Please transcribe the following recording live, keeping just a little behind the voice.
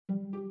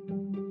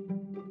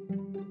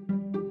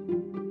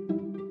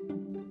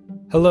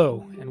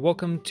Hello, and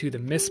welcome to The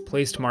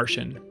Misplaced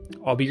Martian.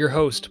 I'll be your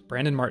host,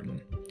 Brandon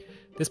Martin.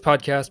 This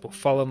podcast will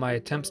follow my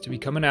attempts to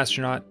become an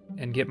astronaut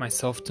and get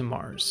myself to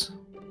Mars.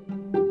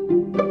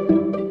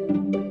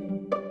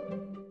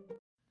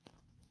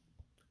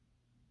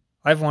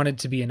 I've wanted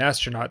to be an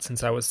astronaut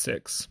since I was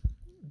 6.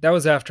 That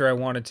was after I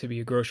wanted to be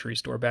a grocery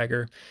store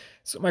bagger,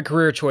 so my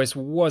career choice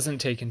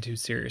wasn't taken too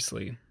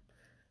seriously.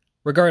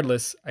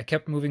 Regardless, I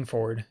kept moving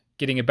forward,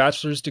 getting a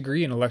bachelor's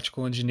degree in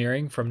electrical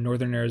engineering from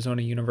Northern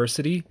Arizona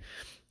University,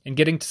 and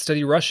getting to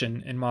study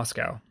Russian in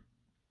Moscow.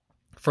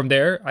 From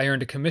there, I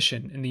earned a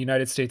commission in the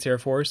United States Air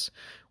Force,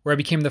 where I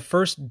became the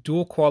first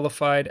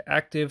dual-qualified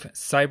active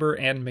cyber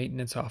and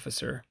maintenance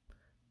officer.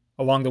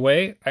 Along the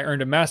way, I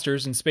earned a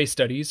master's in space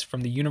studies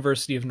from the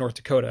University of North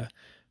Dakota,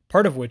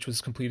 part of which was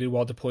completed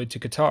while deployed to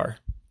Qatar.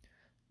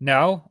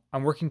 Now,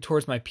 I'm working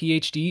towards my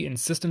PhD in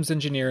systems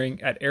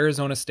engineering at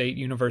Arizona State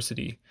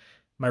University.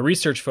 My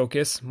research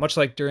focus, much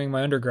like during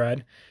my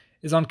undergrad,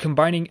 is on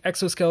combining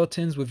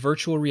exoskeletons with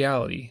virtual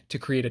reality to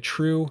create a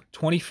true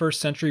 21st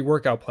century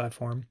workout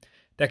platform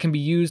that can be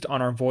used on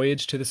our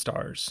voyage to the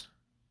stars.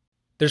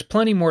 There's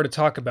plenty more to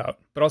talk about,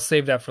 but I'll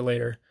save that for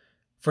later.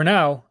 For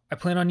now, I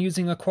plan on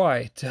using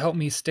Akwai to help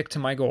me stick to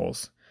my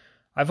goals.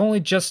 I've only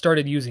just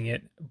started using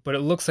it, but it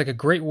looks like a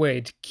great way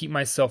to keep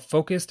myself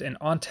focused and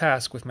on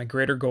task with my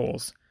greater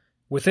goals.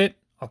 With it,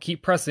 I'll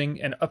keep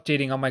pressing and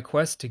updating on my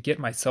quest to get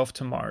myself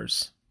to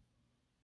Mars.